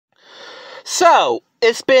So,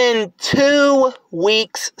 it's been 2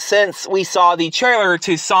 weeks since we saw the trailer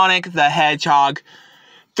to Sonic the Hedgehog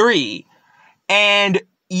 3. And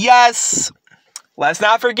yes, let's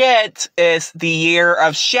not forget, it's the year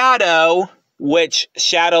of Shadow, which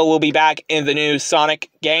Shadow will be back in the new Sonic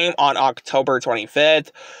game on October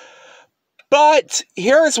 25th. But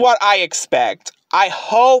here's what I expect. I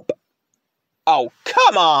hope... Oh,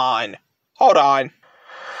 come on! Hold on.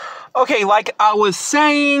 Okay, like I was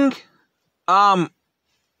saying... I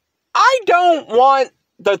don't want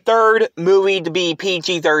the third movie to be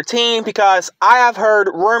PG-13 because I have heard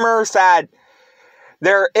rumors that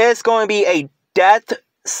there is going to be a death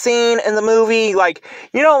scene in the movie. Like,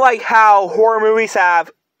 you know, like how horror movies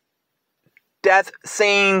have death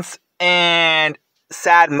scenes and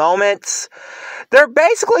sad moments? They're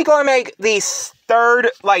basically going to make the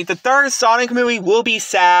third Sonic movie will be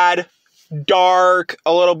sad, dark,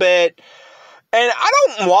 a little bit. And I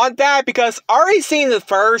don't want that because already seeing the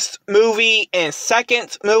first movie and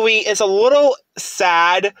second movie is a little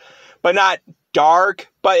sad, but not dark,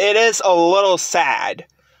 but it is a little sad.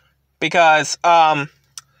 Because, the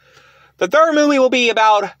third movie will be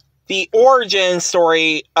about the origin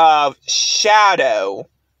story of Shadow.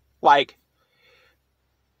 Like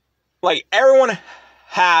everyone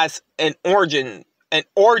has an origin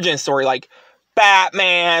story, like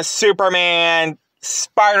Batman, Superman,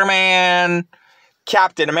 Spider-Man,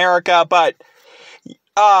 Captain America, but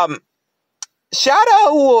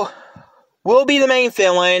Shadow will be the main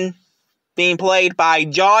villain, being played by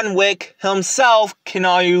John Wick himself,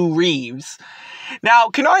 Keanu Reeves. Now,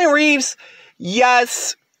 Keanu Reeves,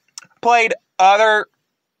 yes, played other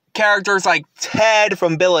characters like Ted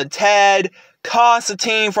from Bill and Ted,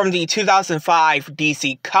 Constantine from the 2005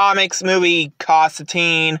 DC Comics movie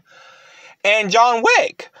Constantine, and John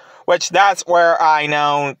Wick, which that's where I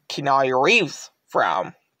know Keanu Reeves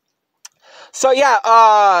from. So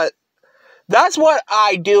yeah, that's what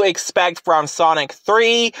I do expect from Sonic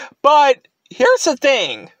 3, but here's the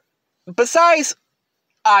thing. Besides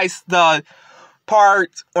the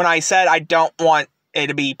part when I said I don't want it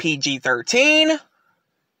to be PG-13,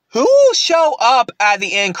 who will show up at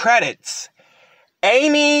the end credits?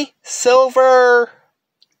 Amy, Silver,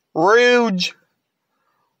 Rouge,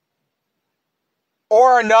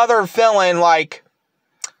 or another villain like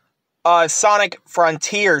Sonic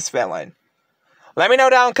Frontiers villain? Let me know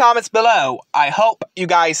down in the comments below. I hope you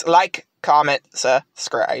guys like, comment,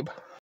 subscribe.